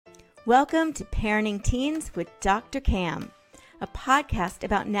Welcome to Parenting Teens with Dr. Cam, a podcast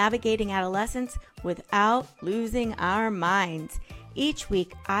about navigating adolescence without losing our minds. Each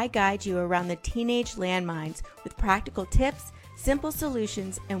week, I guide you around the teenage landmines with practical tips, simple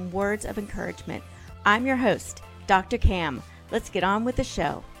solutions, and words of encouragement. I'm your host, Dr. Cam. Let's get on with the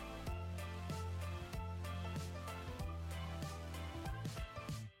show.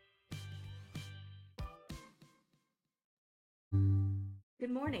 Good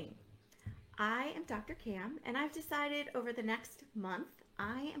morning. I am Dr. Cam, and I've decided over the next month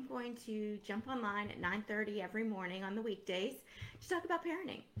I am going to jump online at 9:30 every morning on the weekdays to talk about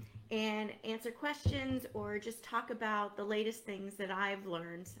parenting and answer questions or just talk about the latest things that I've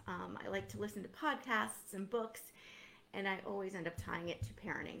learned. I like to listen to podcasts and books, and I always end up tying it to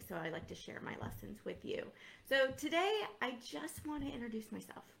parenting, so I like to share my lessons with you. So today I just want to introduce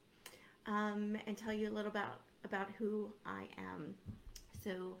myself and tell you a little about who I am.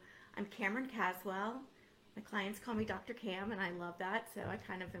 So I'm Cameron Caswell. My clients call me Dr. Cam, and I love that. So I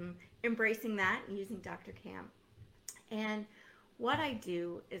kind of am embracing that and using Dr. Cam. And what I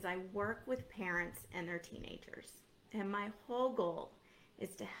do is I work with parents and their teenagers. And my whole goal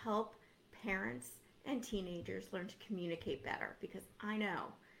is to help parents and teenagers learn to communicate better, because I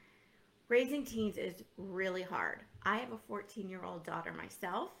know raising teens is really hard. I have a 14-year-old daughter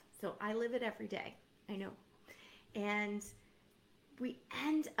myself, so I live it every day. I know. And we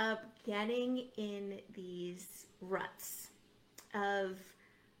end up getting in these ruts of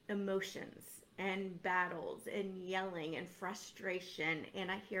emotions and battles and yelling and frustration, and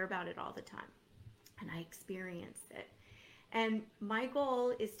I hear about it all the time, and I experience it. And my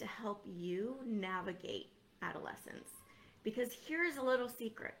goal is to help you navigate adolescence, because here's a little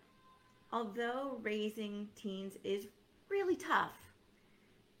secret. Although raising teens is really tough,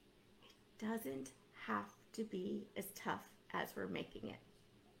 it doesn't have to be as tough as we're making it.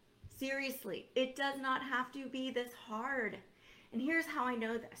 Seriously, it does not have to be this hard. And here's how I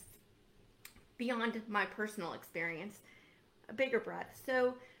know this, beyond my personal experience, a bigger breath.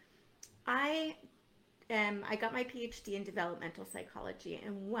 So I got my PhD in developmental psychology,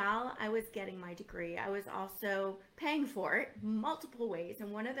 and while I was getting my degree, I was also paying for it multiple ways,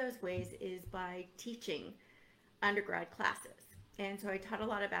 and one of those ways is by teaching undergrad classes. And so I taught a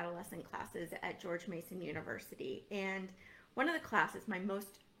lot of adolescent classes at George Mason University, and one of the classes, my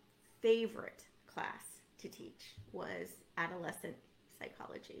most favorite class to teach, was adolescent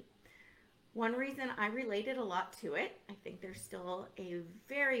psychology. One reason I related a lot to it, I think there's still a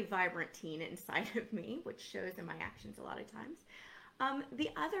very vibrant teen inside of me, which shows in my actions a lot of times. The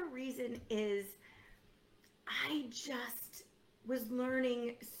other reason is I just was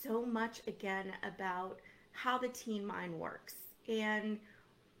learning so much again about how the teen mind works and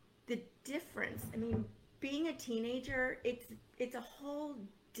the difference. I mean, being a teenager, it's a whole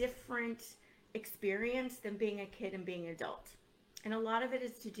different experience than being a kid and being an adult. And a lot of it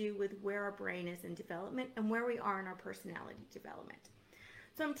is to do with where our brain is in development and where we are in our personality development.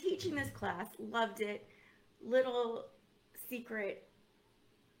 So I'm teaching this class, loved it. Little secret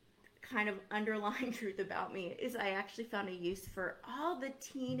kind of underlying truth about me is I actually found a use for all the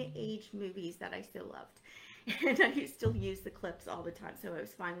teenage movies that I so loved. And I used to use the clips all the time. So I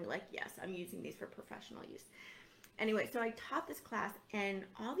was finally like, yes, I'm using these for professional use. Anyway, so I taught this class, and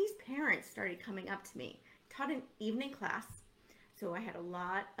all these parents started coming up to me. Taught an evening class, so I had a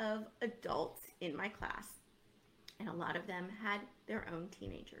lot of adults in my class, and a lot of them had their own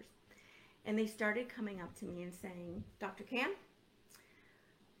teenagers. And they started coming up to me and saying, Dr. Cam,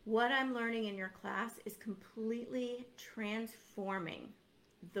 what I'm learning in your class is completely transforming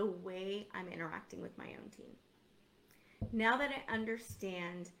the way I'm interacting with my own teen. Now that I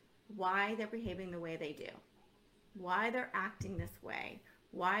understand why they're behaving the way they do, why they're acting this way,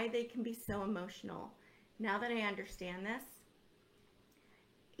 why they can be so emotional, now that I understand this,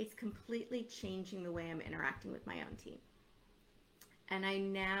 it's completely changing the way I'm interacting with my own teen. And I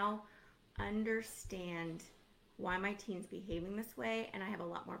now understand why my teen's behaving this way, and I have a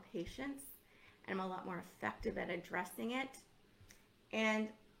lot more patience, and I'm a lot more effective at addressing it. And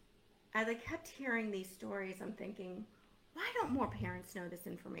as I kept hearing these stories, I'm thinking, why don't more parents know this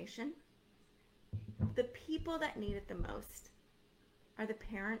information? The people that need it the most are the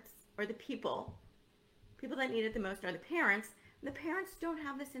parents, or the people that need it the most are the parents. The parents don't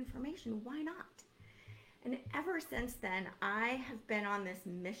have this information. Why not? And ever since then, I have been on this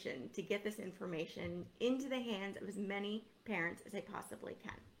mission to get this information into the hands of as many parents as I possibly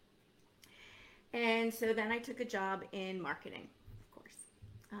can. And so then I took a job in marketing, of course.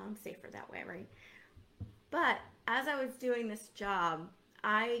 Safer that way, right? But as I was doing this job,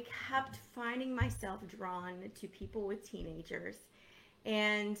 I kept finding myself drawn to people with teenagers.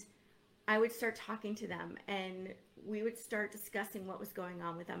 And I would start talking to them and we would start discussing what was going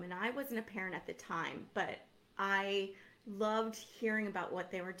on with them. And I wasn't a parent at the time, but I loved hearing about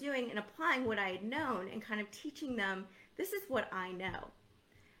what they were doing and applying what I had known and kind of teaching them, this is what I know.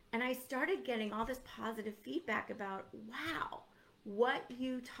 And I started getting all this positive feedback about, wow, what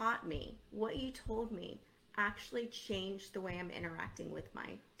you taught me, what you told me actually changed the way I'm interacting with my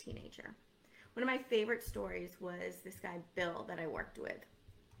teenager. One of my favorite stories was this guy, Bill, that I worked with.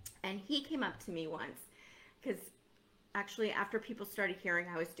 And he came up to me once because actually after people started hearing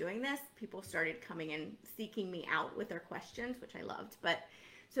I was doing this, people started coming and seeking me out with their questions, which I loved. But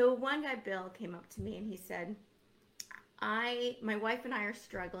so one guy, Bill, came up to me and he said, my wife and I are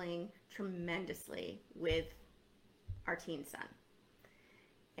struggling tremendously with our teen son.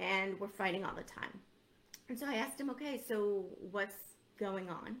 And we're fighting all the time. And so I asked him, okay, so what's going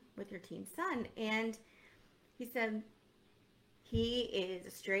on with your teen son? And he said, he is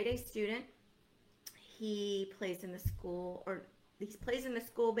a straight A student. He plays in the school, or he plays in the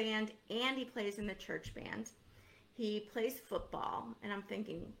school band, and he plays in the church band. He plays football, and I'm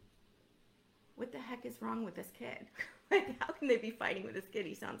thinking, what the heck is wrong with this kid? Like, how can they be fighting with this kid?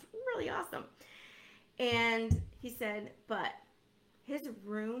 He sounds really awesome. And he said, but his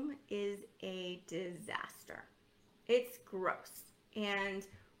room is a disaster. It's gross. And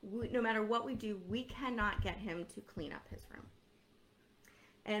no matter what we do, we cannot get him to clean up his room.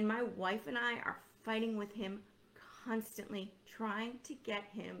 And my wife and I are fighting with him constantly, trying to get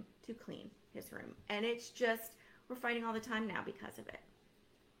him to clean his room. And it's just, we're fighting all the time now because of it.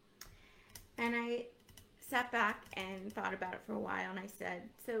 And I sat back and thought about it for a while, and I said,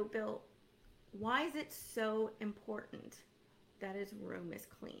 so Bill, why is it so important that his room is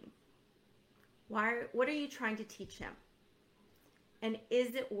clean? What are you trying to teach him? And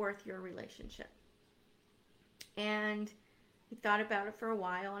is it worth your relationship? And he thought about it for a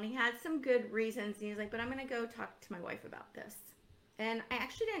while, and he had some good reasons. And he's like, but I'm going to go talk to my wife about this. And I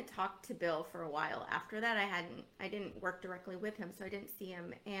actually didn't talk to Bill for a while after that. I didn't work directly with him, so I didn't see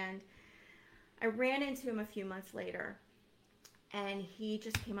him. And I ran into him a few months later, and he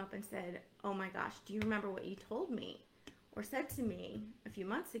just came up and said, oh my gosh, do you remember what you told me or said to me a few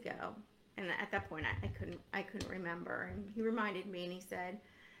months ago? And at that point, I couldn't remember. And he reminded me, and he said,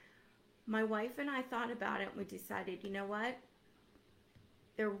 my wife and I thought about it, and we decided, you know what?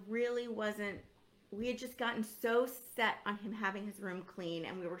 There really wasn't, we had just gotten so set on him having his room clean,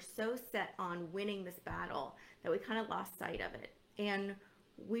 and we were so set on winning this battle that we kind of lost sight of it. And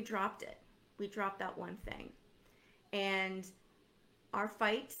we dropped it. We dropped that one thing. And our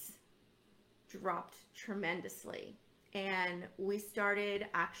fights dropped tremendously. And we started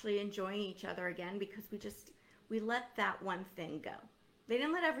actually enjoying each other again because we let that one thing go. They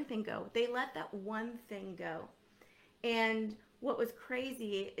didn't let everything go. They let that one thing go. And what was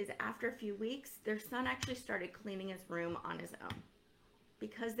crazy is after a few weeks, their son actually started cleaning his room on his own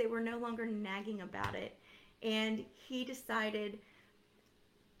because they were no longer nagging about it. And he decided,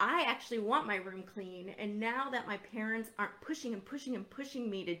 I actually want my room clean. And now that my parents aren't pushing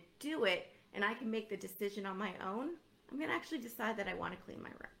me to do it, and I can make the decision on my own, I'm going to actually decide that I want to clean my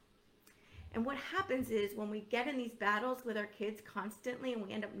room. And what happens is when we get in these battles with our kids constantly and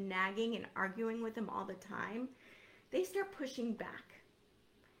we end up nagging and arguing with them all the time, they start pushing back.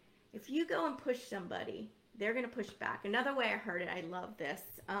 If you go and push somebody, they're going to push back. Another way I heard it, I love this,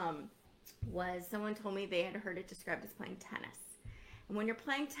 was someone told me they had heard it described as playing tennis. And when you're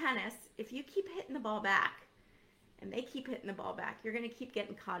playing tennis, if you keep hitting the ball back and they keep hitting the ball back, you're going to keep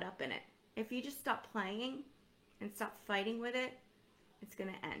getting caught up in it. If you just stop playing and stop fighting with it, it's going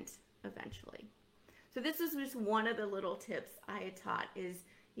to end eventually. So this is just one of the little tips I had taught is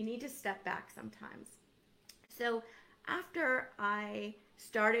you need to step back sometimes. So after I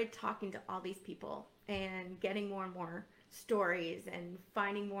started talking to all these people and getting more and more stories and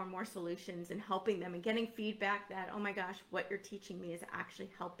finding more and more solutions and helping them and getting feedback that, oh my gosh, what you're teaching me is actually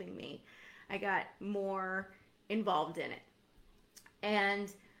helping me, I got more involved in it.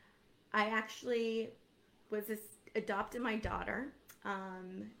 And I actually adopted my daughter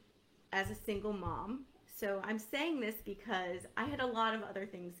as a single mom. So I'm saying this because I had a lot of other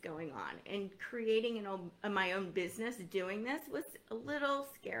things going on, and creating my own business doing this was a little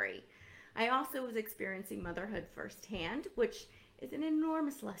scary. I also was experiencing motherhood firsthand, which is an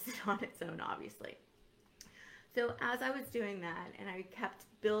enormous lesson on its own, obviously. So as I was doing that, and I kept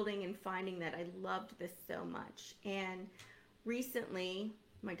building and finding that I loved this so much, and recently,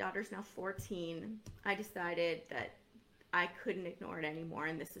 my daughter's now 14, I decided that I couldn't ignore it anymore,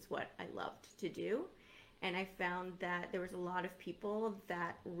 and this is what I loved to do. And I found that there was a lot of people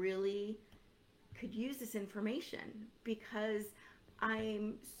that really could use this information because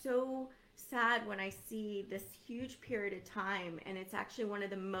I'm so sad when I see this huge period of time, and it's actually one of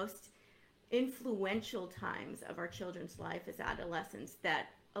the most influential times of our children's life as adolescents, that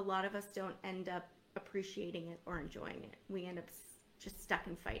a lot of us don't end up appreciating it or enjoying it. We end up just stuck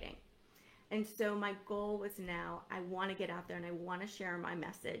in fighting. And so my goal was, now I want to get out there and I want to share my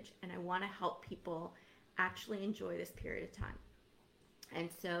message and I want to help people actually enjoy this period of time. And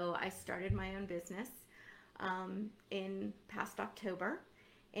so I started my own business in past October,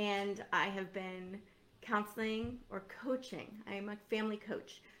 and I have been counseling or coaching. I am a family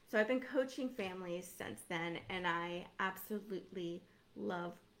coach. So I've been coaching families since then, and I absolutely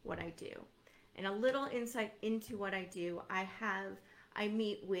love what I do. And a little insight into what I do, I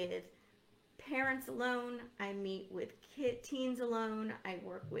meet with parents alone, I meet with teens alone, I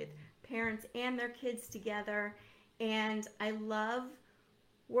work with parents and their kids together, and I love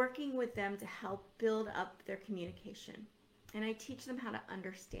working with them to help build up their communication. And I teach them how to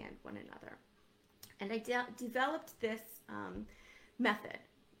understand one another. And I developed this method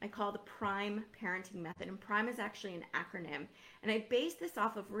I call the PRIME parenting method. And PRIME is actually an acronym. And I base this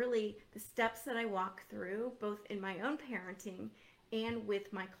off of really the steps that I walk through, both in my own parenting and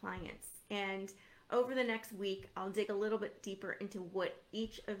with my clients. And over the next week, I'll dig a little bit deeper into what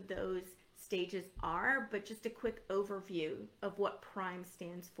each of those stages are, but just a quick overview of what PRIME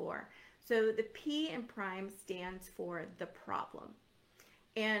stands for. So the P in PRIME stands for the problem.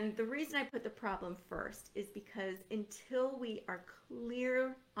 And the reason I put the problem first is because until we are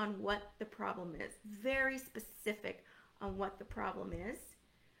clear on what the problem is, very specific on what the problem is,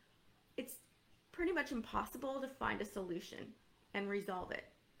 it's pretty much impossible to find a solution and resolve it.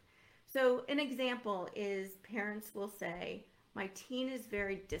 So an example is parents will say, my teen is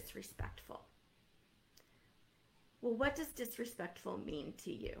very disrespectful. Well, what does disrespectful mean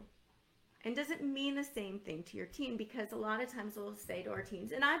to you? And does it mean the same thing to your teen? Because a lot of times we'll say to our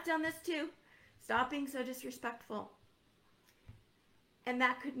teens, and I've done this too, stop being so disrespectful. And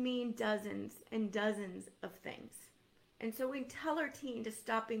that could mean dozens and dozens of things. And so we tell our teen to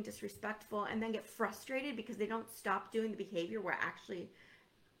stop being disrespectful and then get frustrated because they don't stop doing the behavior we're actually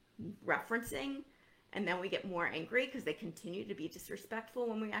referencing. And then we get more angry because they continue to be disrespectful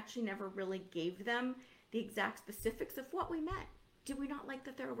when we actually never really gave them the exact specifics of what we meant. Do we not like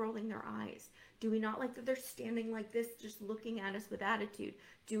that they're rolling their eyes? Do we not like that they're standing like this, just looking at us with attitude?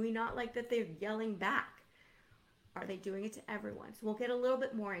 Do we not like that they're yelling back? Are they doing it to everyone? So we'll get a little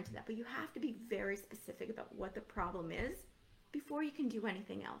bit more into that, but you have to be very specific about what the problem is before you can do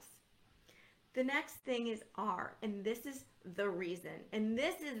anything else. The next thing is R, and this is the reason. And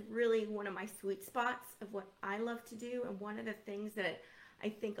this is really one of my sweet spots of what I love to do, and one of the things that I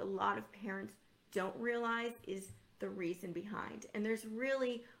think a lot of parents don't realize is the reason behind. And there's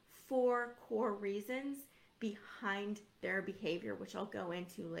really 4 core reasons behind their behavior, which I'll go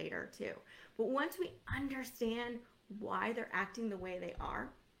into later too. But once we understand why they're acting the way they are,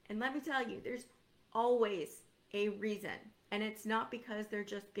 and let me tell you, there's always a reason, and it's not because they're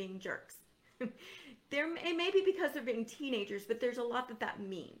just being jerks. It may be because they're being teenagers, but there's a lot that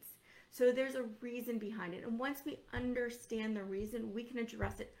means. So there's a reason behind it. And once we understand the reason, we can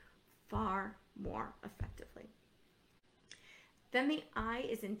address it far more effectively. Then the I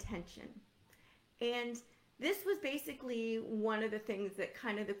is intention. And this was basically one of the things that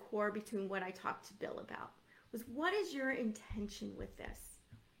kind of the core between what I talked to Bill about was, what is your intention with this?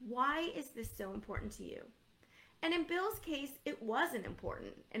 Why is this so important to you? And in Bill's case, it wasn't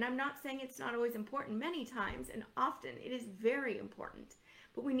important. And I'm not saying it's not always important. Many times and often it is very important.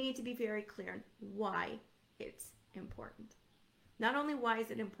 But we need to be very clear on why it's important. Not only why is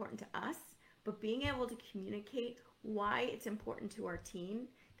it important to us, but being able to communicate why it's important to our teen.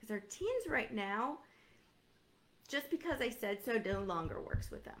 Because our teens right now, just because I said so no longer works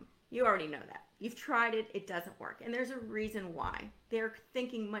with them. You already know that. You've tried it, it doesn't work. And there's a reason why. They're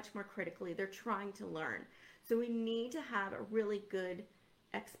thinking much more critically. They're trying to learn. So we need to have a really good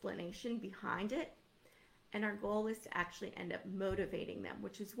explanation behind it. And our goal is to actually end up motivating them,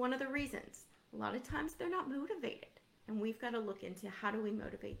 which is one of the reasons. A lot of times they're not motivated. And we've got to look into how do we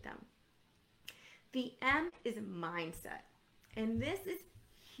motivate them. The M is mindset. And this is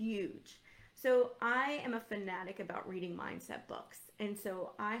huge. So I am a fanatic about reading mindset books. And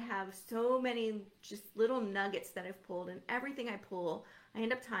so I have so many just little nuggets that I've pulled, and everything I pull, I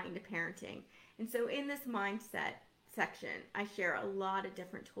end up tying to parenting. And so in this mindset section, I share a lot of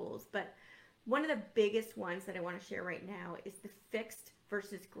different tools, but one of the biggest ones that I want to share right now is the fixed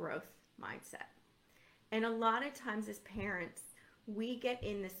versus growth mindset. And a lot of times as parents, we get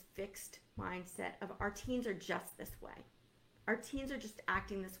in this fixed mindset of our teens are just this way. Our teens are just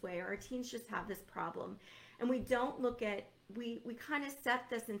acting this way, or our teens just have this problem. And we don't look at we kind of set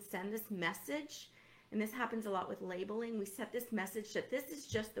this and send this message, and this happens a lot with labeling. We set this message that this is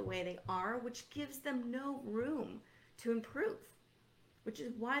just the way they are, which gives them no room to improve, which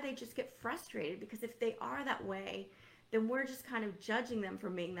is why they just get frustrated, because if they are that way, then we're just kind of judging them for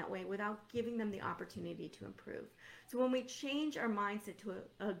being that way without giving them the opportunity to improve. So when we change our mindset to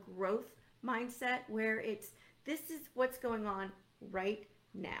a growth mindset where it's, this is what's going on right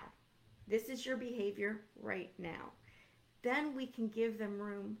now. This is your behavior right now. Then we can give them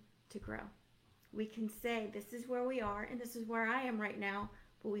room to grow. We can say, this is where we are and this is where I am right now,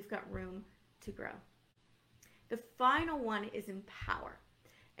 but we've got room to grow. The final one is empower.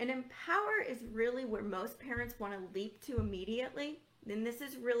 And empower is really where most parents want to leap to immediately. And this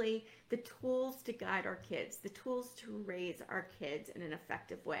is really the tools to guide our kids, the tools to raise our kids in an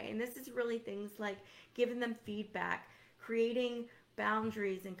effective way. And this is really things like giving them feedback, creating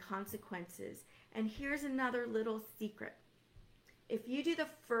boundaries and consequences. And here's another little secret. If you do the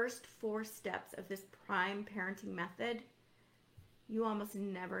first 4 steps of this prime parenting method, you almost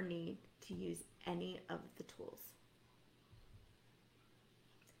never need to use any of the tools.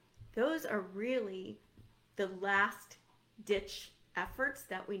 Those are really the last ditch efforts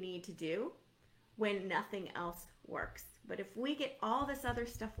that we need to do when nothing else works. But if we get all this other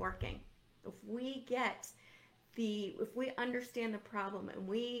stuff working, if we understand the problem and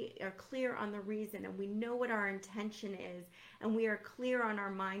we are clear on the reason and we know what our intention is and we are clear on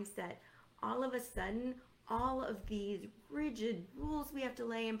our mindset, all of a sudden, all of these rigid rules we have to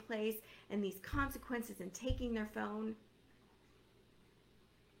lay in place and these consequences and taking their phone,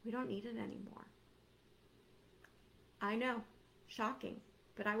 we don't need it anymore. I know, shocking,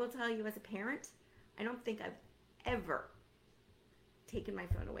 but I will tell you as a parent, I don't think I've ever taken my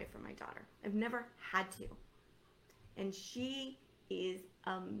phone away from my daughter. I've never had to. And she is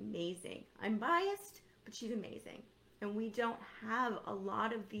amazing. I'm biased, but she's amazing. And we don't have a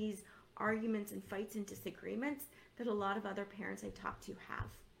lot of these arguments and fights and disagreements that a lot of other parents I talk to have.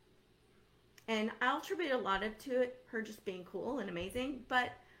 And I'll attribute a lot of to it, her just being cool and amazing,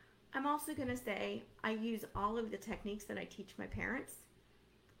 but I'm also going to say I use all of the techniques that I teach my parents,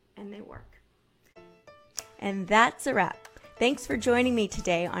 and they work. And that's a wrap. Thanks for joining me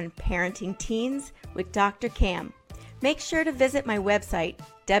today on Parenting Teens with Dr. Cam. Make sure to visit my website,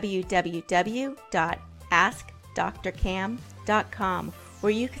 www.askdrcam.com,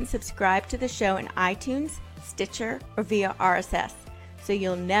 where you can subscribe to the show in iTunes, Stitcher, or via RSS, so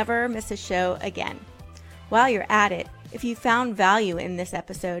you'll never miss a show again. While you're at it, if you found value in this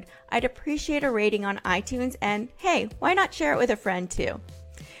episode, I'd appreciate a rating on iTunes, and hey, why not share it with a friend too?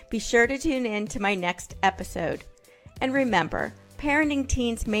 Be sure to tune in to my next episode. And remember, parenting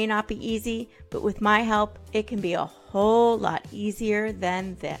teens may not be easy, but with my help, it can be a whole lot easier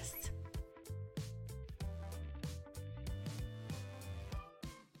than this.